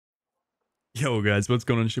Yo guys, what's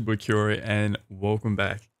going on? It's your boy Kilroy and welcome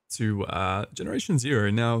back to Generation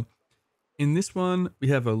Zero. Now, in this one, we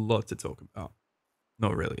have a lot to talk about.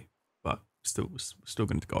 Not really, but still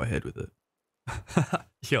going to go ahead with it.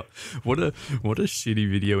 Yo, what a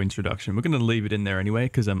shitty video introduction. We're going to leave it in there anyway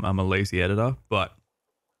because I'm a lazy editor. But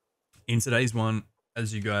in today's one,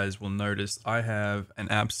 as you guys will notice, I have an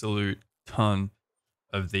absolute ton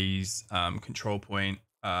of these control point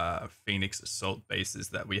Phoenix assault bases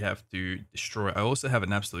that we have to destroy. I also have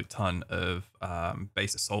an absolute ton of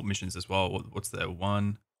base assault missions as well. What's there?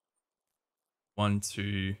 One,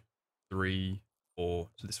 two, three, four.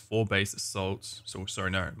 So there's four base assaults. So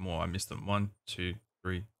sorry, no more. I missed them. One, two,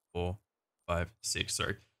 three, four, five, six.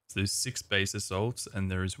 Sorry. So there's six base assaults,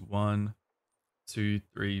 and there is one, two,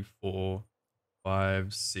 three, four,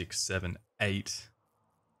 five, six, seven, eight,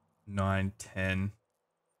 nine, 10.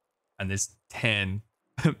 And there's 10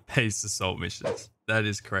 base assault missions. That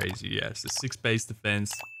is crazy. Yeah, so 6 base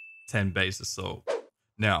defense, 10 base assault.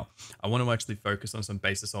 Now, I want to actually focus on some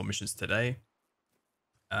base assault missions today.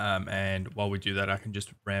 And while we do that, I can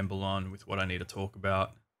just ramble on with what I need to talk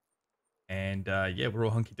about. And yeah, we're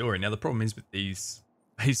all hunky-dory. Now, the problem is with these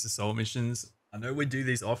base assault missions, I know we do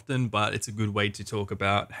these often, but it's a good way to talk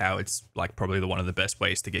about how it's like probably one of the best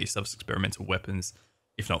ways to get yourself experimental weapons,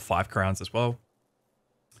 if not 5 crowns as well.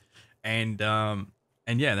 And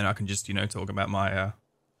yeah, then I can just talk about my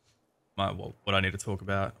what I need to talk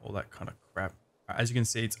about, all that kind of crap. As you can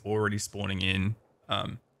see, it's already spawning in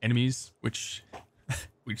enemies, which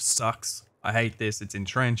sucks. I hate this. It's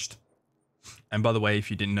entrenched. And by the way, if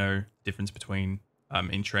you didn't know the difference between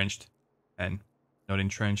entrenched and not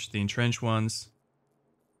entrenched, the entrenched ones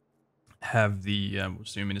have the we'll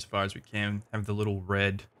zoom in as far as we can, have the little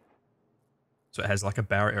red. So it has like a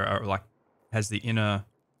barrier, or like has the inner.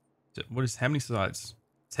 How many sides?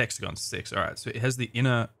 It's hexagon, 6. All right, so it has the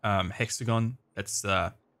inner hexagon that's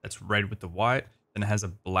red with the white. Then it has a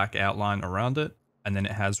black outline around it, and then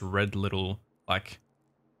it has red little like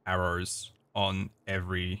arrows on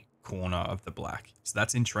every corner of the black. So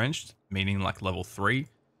that's entrenched, meaning like level 3.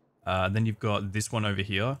 Then you've got this one over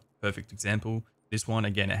here, perfect example. This one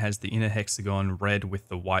again, it has the inner hexagon red with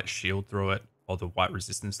the white shield through it, or the white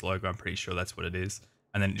resistance logo. I'm pretty sure that's what it is.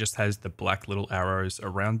 And then it just has the black little arrows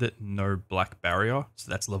around it, no black barrier.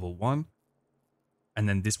 So that's level 1. And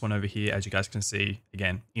then this one over here, as you guys can see,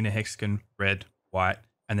 again, inner hexagon, red, white.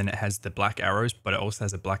 And then it has the black arrows, but it also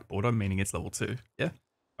has a black border, meaning it's level 2. Yeah?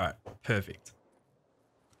 All right, perfect.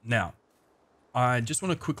 Now, I just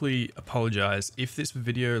want to quickly apologize if this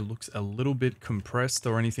video looks a little bit compressed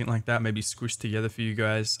or anything like that, maybe squished together for you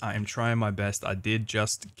guys. I am trying my best. I did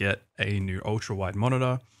just get a new ultra-wide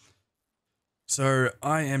monitor. So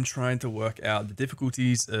I am trying to work out the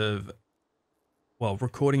difficulties of, well,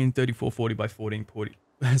 recording in 3440 by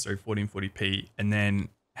 1440p, and then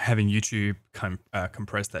having YouTube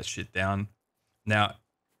compress that shit down. Now,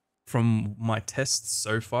 from my tests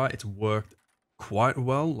so far, it's worked quite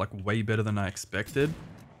well, like way better than I expected.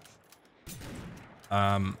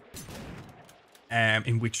 In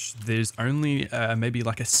which there's only maybe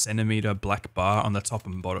like a centimeter black bar on the top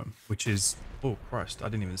and bottom, which is, oh Christ, I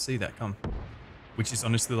didn't even see that come. Which is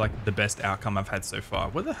honestly like the best outcome I've had so far.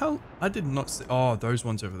 Where the hell? I did not see. Oh, those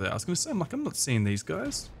ones over there. I was going to say, I'm not seeing these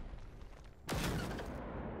guys.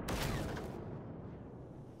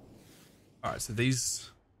 All right, so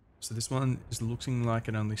this one is looking like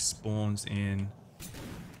it only spawns in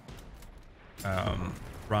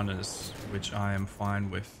runners, which I am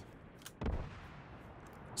fine with.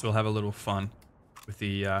 So we'll have a little fun with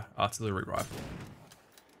the artillery rifle.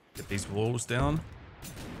 Get these walls down.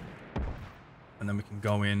 And then we can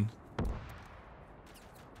go in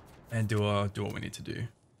and do what we need to do.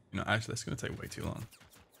 Actually, that's going to take way too long.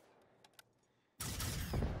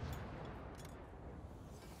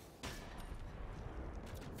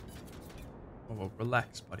 Oh, well,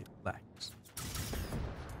 relax, buddy. Relax.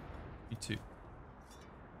 You too.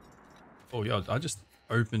 Oh, yeah, I just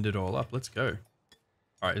opened it all up. Let's go.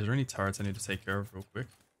 All right, is there any turrets I need to take care of real quick?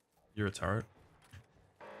 You're a turret.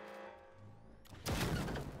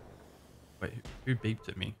 Wait, who beeped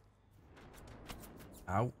at me?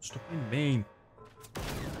 Ow, stop being mean.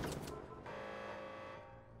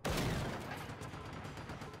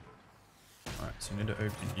 Alright, so I need to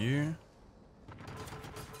open you.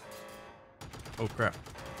 Oh crap.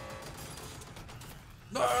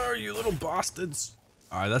 No, you little bastards!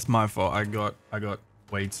 Alright, that's my fault. I got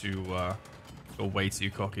way too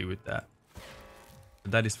cocky with that.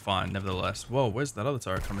 But that is fine, nevertheless. Whoa, where's that other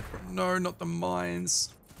turret coming from? No, not the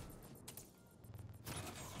mines.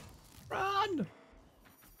 Run!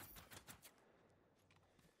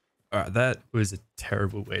 All right, that was a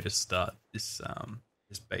terrible way to start this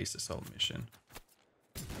base assault mission.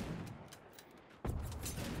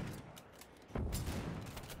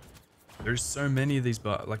 There's so many of these,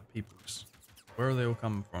 but like peoples. Where are they all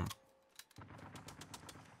coming from?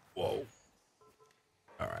 Whoa.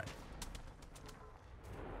 All right.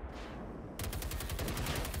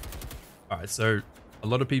 All right, so a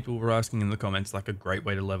lot of people were asking in the comments like a great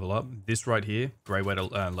way to level up. This right here, great way to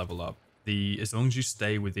level up. As long as you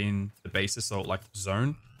stay within the base assault like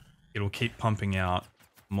zone, it'll keep pumping out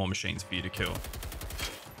more machines for you to kill.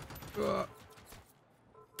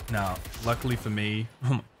 Now, luckily for me, oh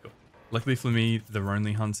my god. Luckily for me, they're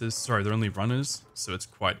only hunters. Sorry, they're only runners, so it's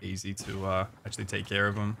quite easy to actually take care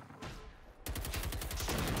of them.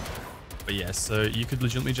 But yeah, so you could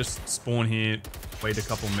legitimately just spawn here, wait a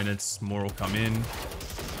couple minutes, more will come in,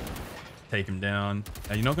 take them down.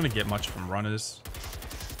 Now, you're not going to get much from runners.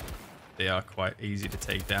 They are quite easy to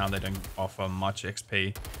take down. They don't offer much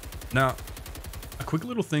XP. Now, a quick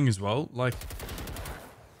little thing as well, like,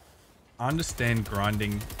 I understand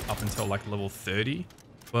grinding up until like level 30.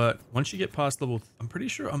 But once you get past level, I'm pretty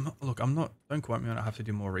sure, don't quote me on it, I have to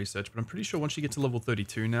do more research, but I'm pretty sure once you get to level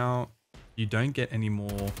 32 now, you don't get any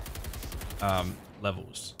more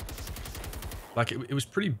levels. Like it was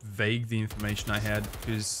pretty vague, the information I had,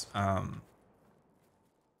 because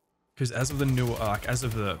as of the new, as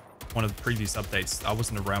of one of the previous updates, I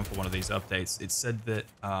wasn't around for one of these updates, it said that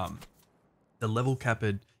the level cap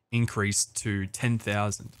had increased to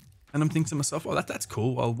 10,000. And I'm thinking to myself, oh, that's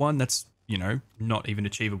cool. Well, one, that's, you know, not even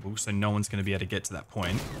achievable, so no one's going to be able to get to that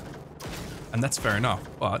point. And that's fair enough.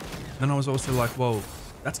 But then I was also like, well,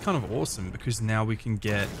 that's kind of awesome, because now we can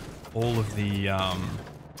get all of the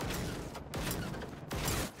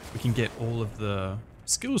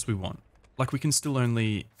skills we want. Like, we can still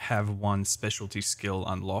only have one specialty skill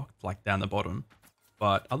unlocked, like down the bottom.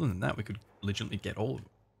 But other than that, we could legitimately get all of them.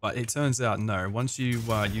 But it turns out, no, once you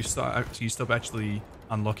stop actually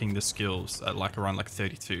unlocking the skills at like around like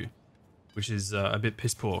 32, which is a bit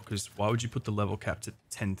piss poor, because why would you put the level cap to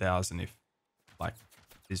 10,000 if, like,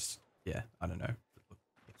 yeah, I don't know.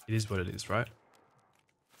 It is what it is, right?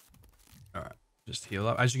 All right, just heal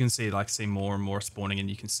up. As you can see, like, see more and more spawning, and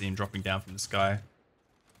you can see him dropping down from the sky.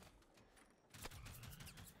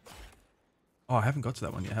 Oh, I haven't got to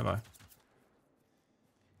that one yet, have I?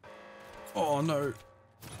 Oh, no.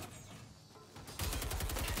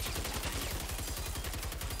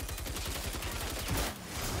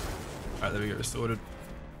 Alright, there we go, sorted.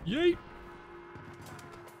 Yeet!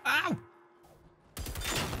 Ow!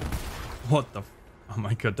 What the oh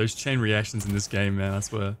my god, those chain reactions in this game, man, I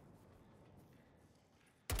swear.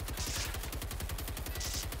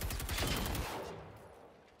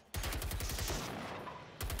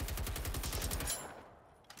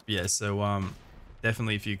 Yeah, so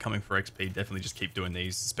definitely if you're coming for XP, definitely just keep doing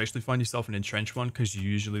these. Especially find yourself an entrenched one, because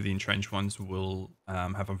usually the entrenched ones will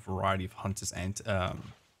have a variety of hunters and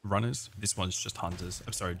runners. This one's just hunters.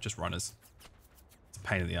 I'm sorry, just runners. It's a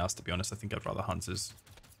pain in the ass, to be honest. I think I'd rather hunters.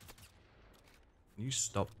 Can you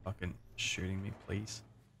stop fucking shooting me, please?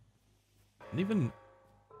 And even...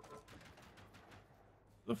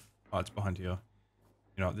 Oh, it's behind here.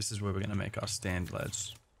 You know, this is where we're going to make our stand,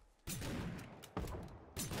 lads.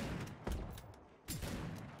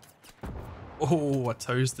 Oh, I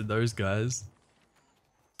toasted those guys.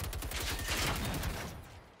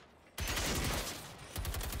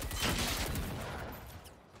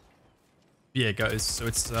 Yeah, guys, so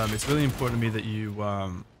it's really important to me that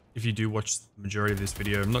you if you do watch the majority of this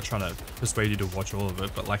video, I'm not trying to persuade you to watch all of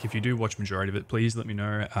it, but like if you do watch majority of it, please let me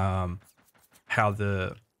know how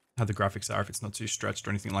the graphics are, if it's not too stretched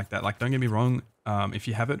or anything like that. Like, don't get me wrong, if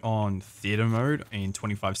you have it on theater mode in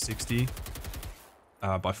 2560 by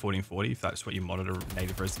 1440, if that's what your monitor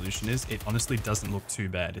native resolution is, it honestly doesn't look too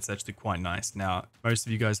bad. It's actually quite nice. Now, most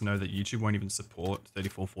of you guys know that YouTube won't even support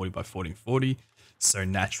 3440 by 1440, so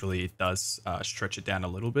naturally it does stretch it down a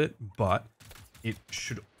little bit, but it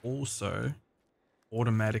should also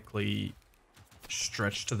automatically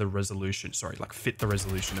stretch to the resolution, like fit the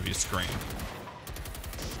resolution of your screen.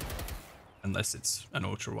 Unless it's an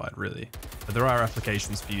ultra wide, really. But there are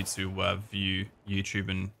applications for you to view YouTube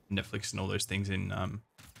and Netflix and all those things in an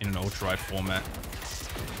ultra wide format.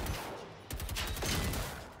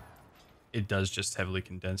 It does just heavily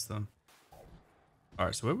condense them. All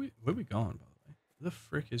right, so where we going, by the way? Where the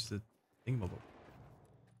frick is the thingamabob?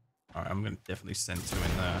 All right, I'm gonna definitely send two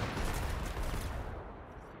in there.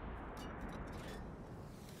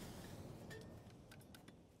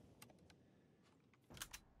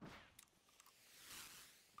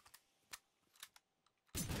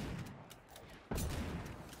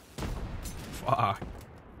 Fuck.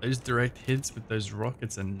 Those direct hits with those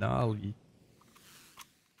rockets are gnarly.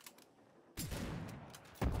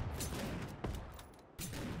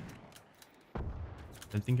 I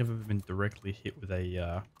don't think I've ever been directly hit with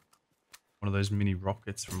a one of those mini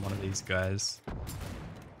rockets from one of these guys.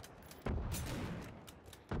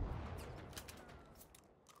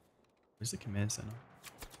 Where's the command center?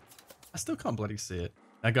 I still can't bloody see it.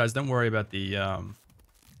 Now, guys, don't worry about the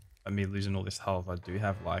me losing all this health. I do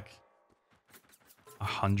have like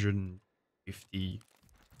 150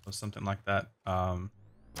 or something like that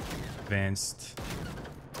advanced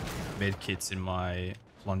med kits in my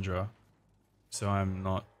plunger, so I'm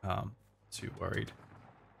not too worried.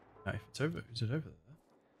 Now, if it's over, is it over there?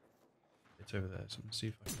 It's over there. So I'm gonna see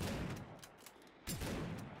if I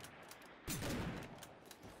can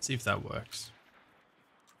see if that works.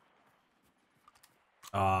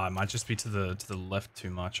 It might just be to the left too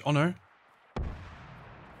much. Oh no.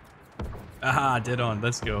 Ah, dead on.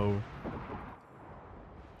 Let's go.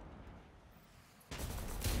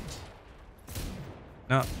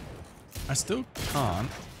 Now, I still can't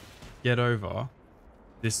get over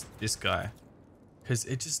this guy, because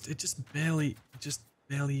it just barely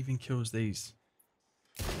even kills these.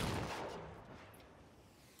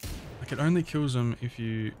 Like, it only kills them if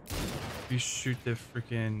you shoot their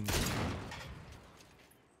freaking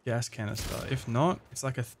gas canister. If not, it's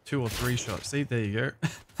like a 2 or 3 shot. See, there you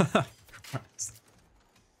go. Christ.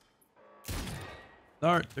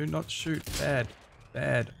 No, do not shoot. Bad.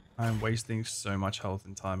 Bad. I'm wasting so much health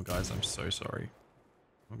and time, guys. I'm so sorry.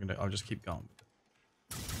 I'll just keep going with it.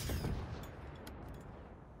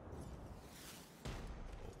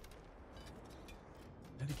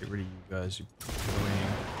 I had to get rid of you guys. You're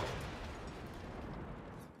annoying.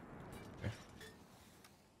 Okay.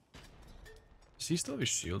 Does he still have his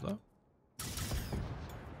shield up? He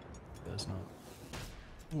does not.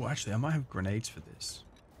 Oh, actually, I might have grenades for this.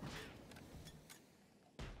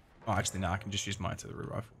 Oh, actually, no, I can just use my artillery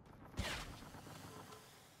rifle.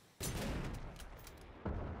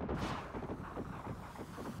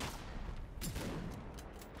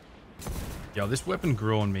 Yo, this weapon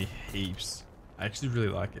grew on me heaps. I actually really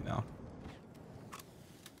like it now.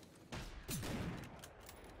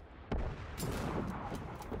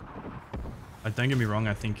 Don't get me wrong,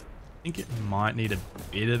 I think it might need a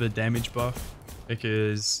bit of a damage buff,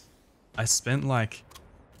 because I spent like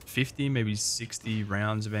 50, maybe 60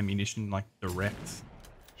 rounds of ammunition, like direct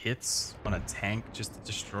hits on a tank just to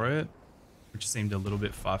destroy it, which seemed a little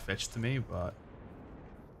bit far-fetched to me, but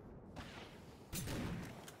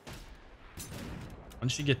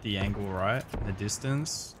once you get the angle right and the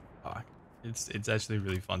distance, it's actually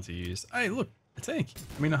really fun to use. Hey, look, a tank.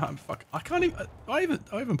 I mean, fuck, I can't even. I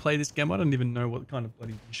even play this game. I don't even know what kind of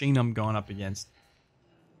bloody machine I'm going up against.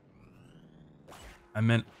 I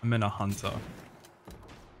meant a hunter.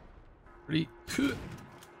 Pretty cool.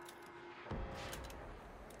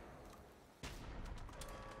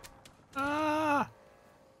 Ah.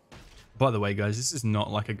 By the way, guys, this is not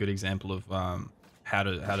like a good example of how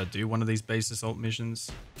to do one of these base assault missions.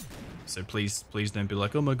 So please don't be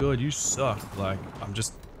like, oh my god, you suck. Like, I'm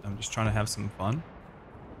just trying to have some fun.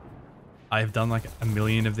 I've done like a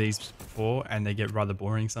million of these before, and they get rather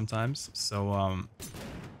boring sometimes. So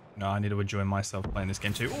no, I need to enjoy myself playing this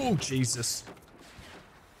game too. Oh Jesus!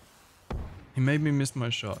 He made me miss my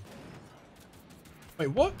shot. Wait,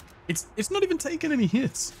 what? It's not even taking any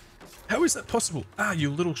hits. How is that possible? Ah, you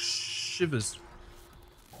little shivers.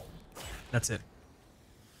 That's it.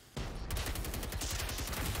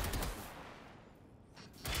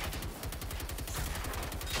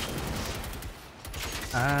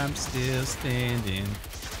 I'm still standing.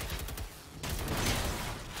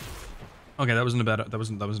 Okay, that wasn't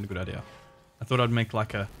a good idea. I thought I'd make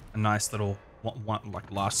like a nice little one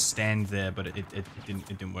like last stand there, but it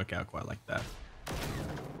didn't work out quite like that.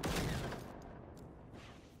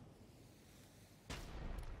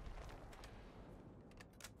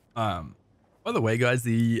 By the way, guys,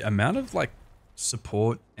 the amount of like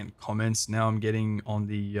support and comments now I'm getting on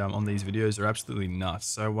the on these videos are absolutely nuts.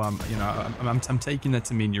 So you know, I'm taking that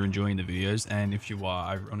to mean you're enjoying the videos, and if you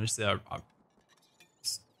are, honestly,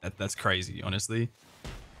 that's crazy. Honestly,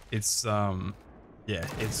 it's yeah,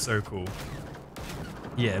 it's so cool.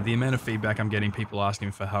 Yeah, the amount of feedback I'm getting, people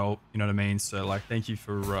asking for help, you know what I mean? So like, thank you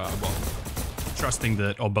for well, trusting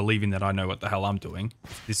that or believing that I know what the hell I'm doing.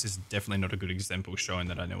 This is definitely not a good example showing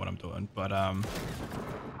that I know what I'm doing, but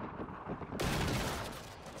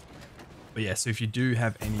yeah, so if you do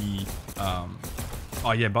have any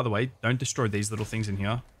oh yeah, by the way, don't destroy these little things in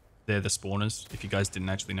here. They're the spawners, if you guys didn't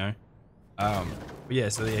actually know. But yeah,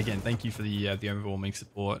 so again, thank you for the overwhelming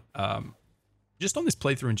support. Just on this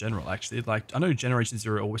playthrough in general, actually. Like, I know Generation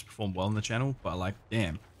Zero always performed well on the channel, but like,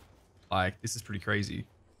 damn. Like, this is pretty crazy.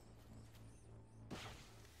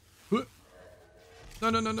 No,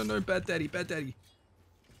 no, no, no, no. Bad daddy, bad daddy.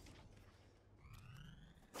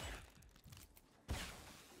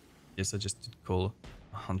 Yes, I just did call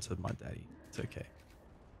Hunter my daddy. It's okay.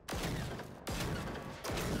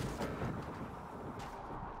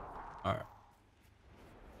 Alright.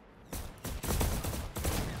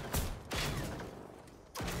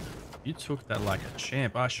 You took that like a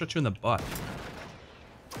champ. I shot you in the butt.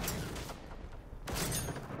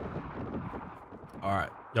 Alright.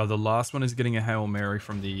 Yo, the last one is getting a Hail Mary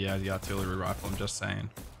from the artillery rifle. I'm just saying.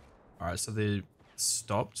 Alright, so they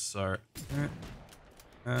stopped, so...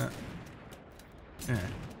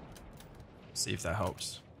 See if that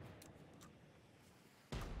helps.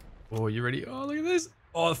 Oh, you ready? Oh, look at this.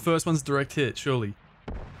 Oh, the first one's direct hit, surely.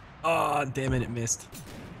 Oh, damn it, it missed.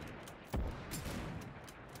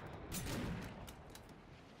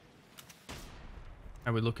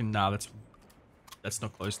 How are we looking? Nah, that's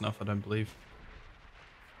not close enough, I don't believe.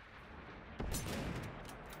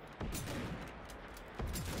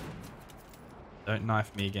 Don't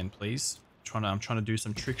knife me again, please. I'm trying to do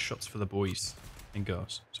some trick shots for the boys and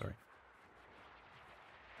girls. Sorry.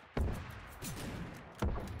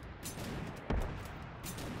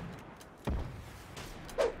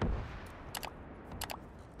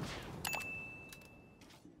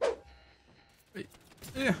 Wait.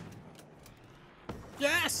 Yeah.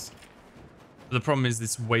 Yes. But the problem is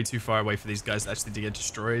it's way too far away for these guys actually to get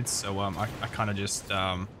destroyed. So I kind of just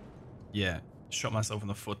yeah, shot myself in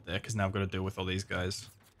the foot there because now I've got to deal with all these guys.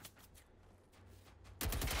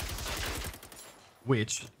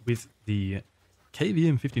 Which, with the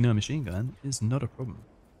KVM-59 machine gun, is not a problem.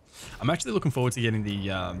 I'm actually looking forward to getting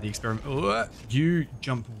the experiment. Oh, you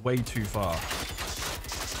jumped way too far.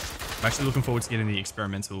 I'm actually looking forward to getting the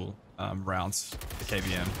experimental rounds, the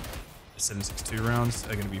KVM. The 7.62 rounds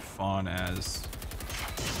are going to be fun as...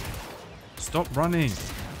 Stop running!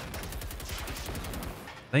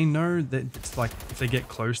 They know that it's like, if they get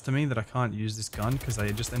close to me, that I can't use this gun because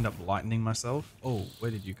I just end up lightning myself. Oh,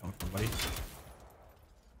 where did you come from, buddy?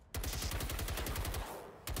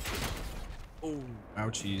 Oh,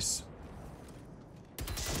 ouchies.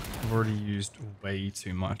 I've already used way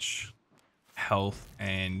too much health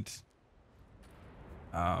and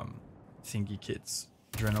thingy kits,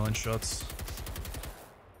 adrenaline shots.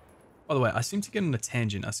 By the way, I seem to get on a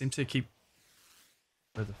tangent. I seem to keep...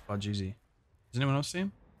 Where the fudge is he? Does anyone else see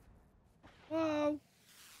him? Whoa.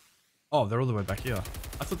 Oh, they're all the way back here.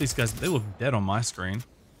 I thought these guys, they look dead on my screen.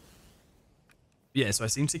 Yeah, so I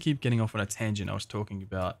seem to keep getting off on a tangent. I was talking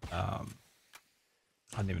about...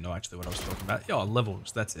 I don't even know actually what I was talking about. Yeah,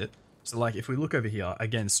 levels, that's it. So like if we look over here,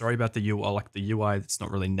 again, sorry about the UI, like the UI that's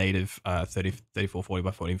not really native 3440 by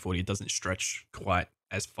 1440, it doesn't stretch quite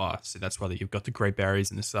as far. So that's why you've got the gray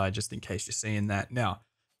barriers in the side just in case you're seeing that. Now,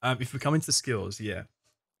 if we come into the skills, yeah.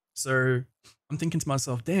 So I'm thinking to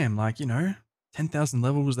myself, damn, like, you know, 10,000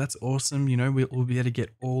 levels, that's awesome. You know, we'll be able to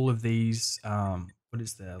get all of these, what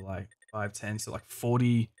is there, like 5, 10, so like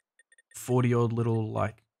 40 odd little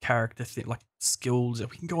like character thing, like skills.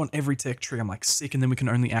 We can go on every tech tree. I'm like sick, and then we can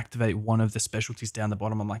only activate one of the specialties down the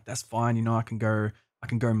bottom. I'm like, that's fine, you know. I can go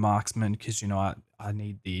marksman because, you know, I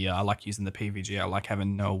need the I like using the PVG. I like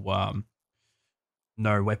having no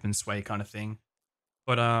weapon sway kind of thing.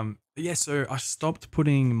 But yeah, so I stopped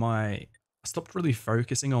really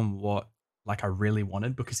focusing on what like I really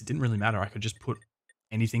wanted because it didn't really matter. I could just put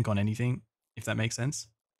anything on anything, if that makes sense,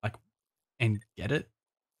 like, and get it.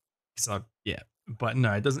 So yeah. But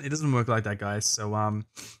no, it doesn't work like that, guys. So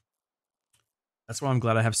that's why I'm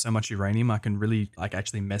glad I have so much uranium. I can really like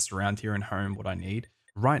actually mess around here and hone what I need.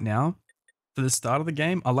 Right now, for the start of the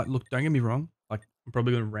game, look, don't get me wrong, like I'm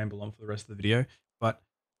probably gonna ramble on for the rest of the video, but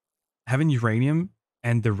having uranium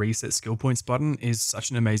and the reset skill points button is such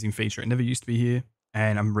an amazing feature. It never used to be here,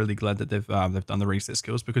 and I'm really glad that they've done the reset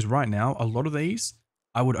skills, because right now a lot of these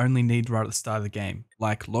I would only need right at the start of the game.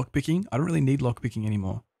 Like lockpicking, I don't really need lockpicking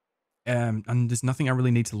anymore. And there's nothing I really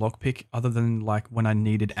need to lockpick other than like when I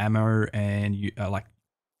needed ammo and like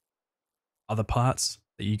other parts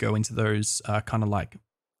that you go into those kind of like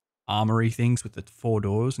armory things with the 4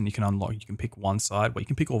 doors, and you can unlock. You can pick one side, well, you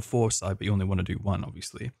can pick all 4 sides, but you only want to do one,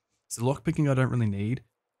 obviously. So lockpicking I don't really need.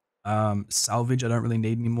 Salvage I don't really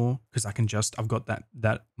need anymore because I've got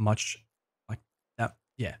that much like that.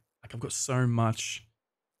 Yeah, like I've got so much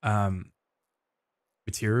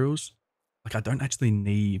materials. Like I don't actually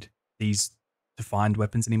need these to find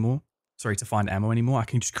weapons anymore. Sorry, to find ammo anymore. I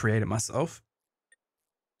can just create it myself.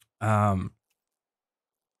 Now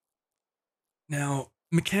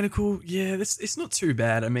Mechanical, yeah, it's not too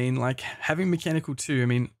bad. I mean, like having mechanical too. I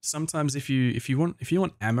mean, sometimes if you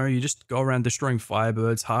want ammo, you just go around destroying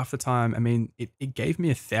firebirds. Half the time, I mean, it gave me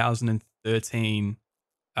 1,013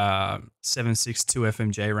 7.62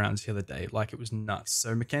 FMJ rounds the other day. Like it was nuts.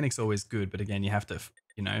 So mechanic's always good, but again, you have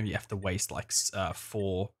to waste like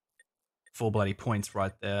four bloody points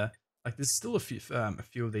right there. Like there's still a few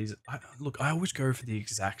of these. Look, I always go for the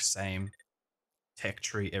exact same tech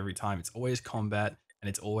tree every time. It's always combat, and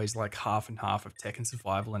it's always like half and half of tech and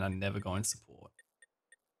survival, and I never go in support.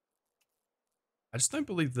 I just don't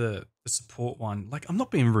believe the support one. Like, I'm not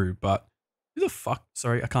being rude, but who the fuck?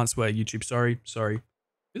 Sorry, I can't swear. YouTube, sorry.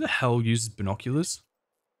 Who the hell uses binoculars?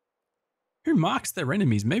 Who marks their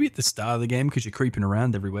enemies? Maybe at the start of the game because you're creeping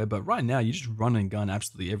around everywhere, but right now you just run and gun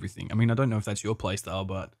absolutely everything. I mean, I don't know if that's your playstyle,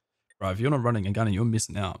 but right, if you're not running and gunning, you're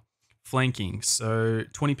missing out. Flanking, so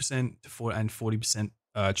 20% to 40%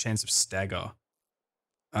 chance of stagger.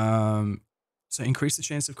 Um, so increase the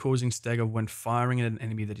chance of causing stagger when firing at an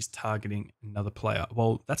enemy that is targeting another player.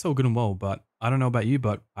 Well, that's all good and well, but I don't know about you,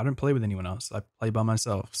 but I don't play with anyone else. I play by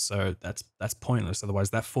myself, so that's pointless. Otherwise,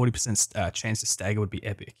 that 40% chance to stagger would be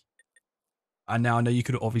epic. Now I know you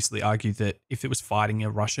could obviously argue that if it was fighting a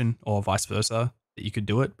Russian or vice versa, that you could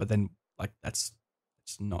do it, but then like that's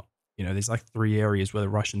it's not. There's like 3 areas where the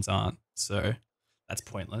Russians aren't, so that's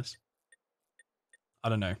pointless. I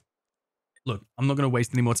don't know. Look, I'm not going to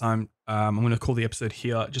waste any more time. I'm going to call the episode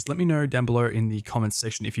here. Just let me know down below in the comments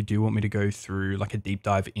section if you do want me to go through like a deep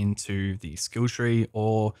dive into the skill tree,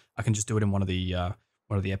 or I can just do it in one of the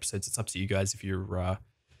episodes. It's up to you guys if you're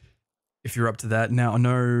up to that. Now, I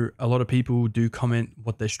know a lot of people do comment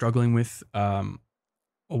what they're struggling with, or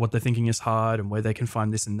what they're thinking is hard, and where they can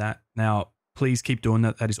find this and that. Now, please keep doing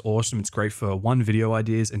that. That is awesome. It's great for one, video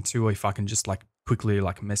ideas, and two, if I can just like quickly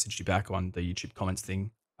like message you back on the YouTube comments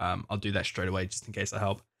thing. I'll do that straight away just in case I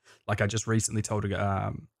help. Like I just recently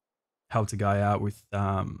helped a guy out with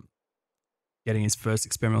getting his first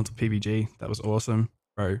experimental PvG. That was awesome,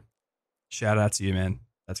 bro. Shout out to you, man.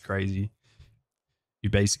 That's crazy. You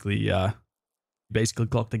basically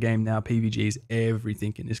clocked the game now. PvG is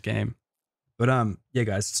everything in this game. But yeah,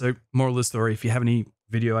 guys. So moral of the story: if you have any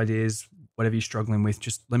video ideas, whatever you're struggling with,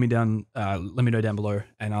 just let me know down below,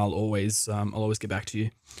 and I'll always get back to you.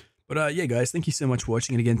 But yeah, guys, thank you so much for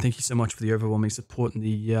watching. And again, thank you so much for the overwhelming support and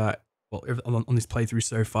the on this playthrough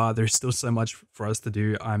so far. There's still so much for us to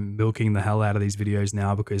do. I'm milking the hell out of these videos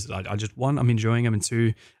now because I just, one, I'm enjoying them, and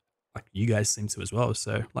two, like you guys seem to as well.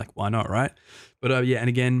 So like, why not, right? But yeah, and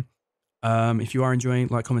again, if you are enjoying,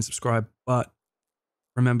 like, comment, subscribe. But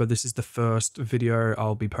remember, this is the first video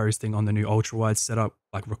I'll be posting on the new ultra wide setup,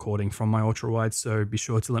 like recording from my ultra wide. So be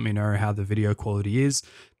sure to let me know how the video quality is,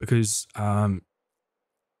 because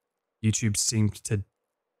YouTube seems to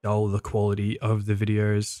dull the quality of the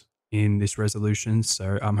videos in this resolution.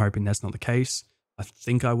 So I'm hoping that's not the case. I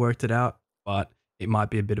think I worked it out, but it might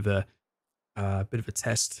be a bit of a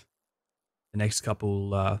test the next couple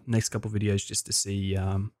videos, just to see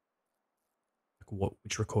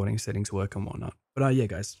which recording settings work and whatnot. But yeah,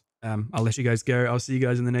 guys, I'll let you guys go. I'll see you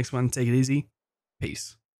guys in the next one. Take it easy.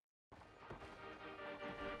 Peace.